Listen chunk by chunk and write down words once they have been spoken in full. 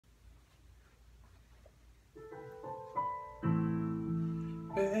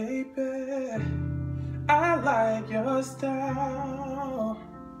Baby, I like your style.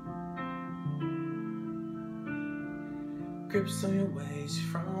 Grips on your waist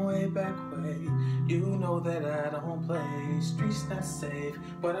from way back way. You know that I don't play. Streets not safe,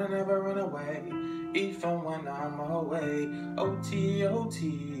 but I never run away, even when I'm away. OT,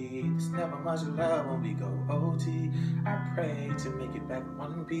 OT, there's never much love when we go OT. I pray to make it back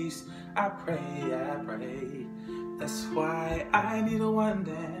one piece. I pray, I pray. That's why I need a one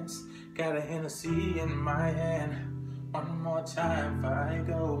dance. Got a Hennessy in my hand. One more time before I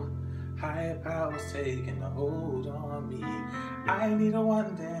go. Higher powers taking a hold on me. I need a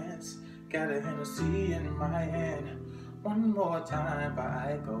one dance. Got a Hennessy in my hand. One more time before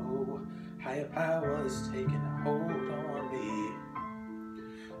I go. Higher powers taking a hold on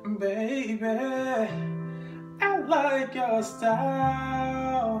me. Baby, I like your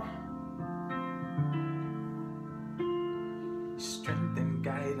style. Strength and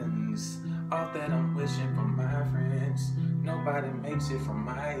guidance, all that I'm wishing for my friends. Nobody makes it from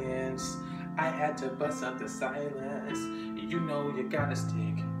my ends. I had to bust up the silence. You know you gotta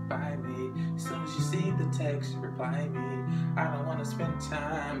stick by me. As soon as you see the text, reply me. I don't wanna spend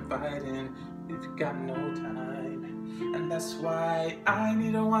time fighting. We've got no time. And that's why I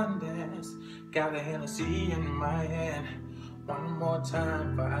need a one dance. Got a Hennessy in my hand. One more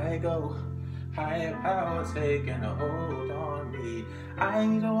time before I go. Higher power taking a hold on me. I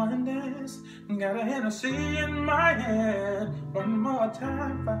need a one dance. Got a Hennessy in my hand. One more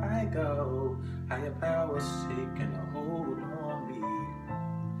time before I go. Higher powers taking a hold on me.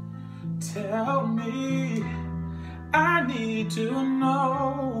 Tell me, I need to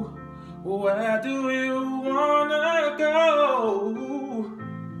know, where do you wanna go?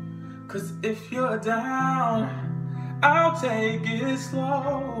 'Cause if you're down, I'll take it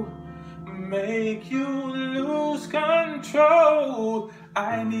slow. Make you lose control.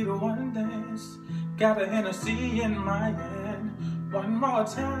 I need a one dance. Got a Hennessy in my hand. One more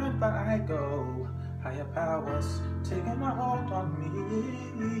time before I go. Higher powers taking a hold on me.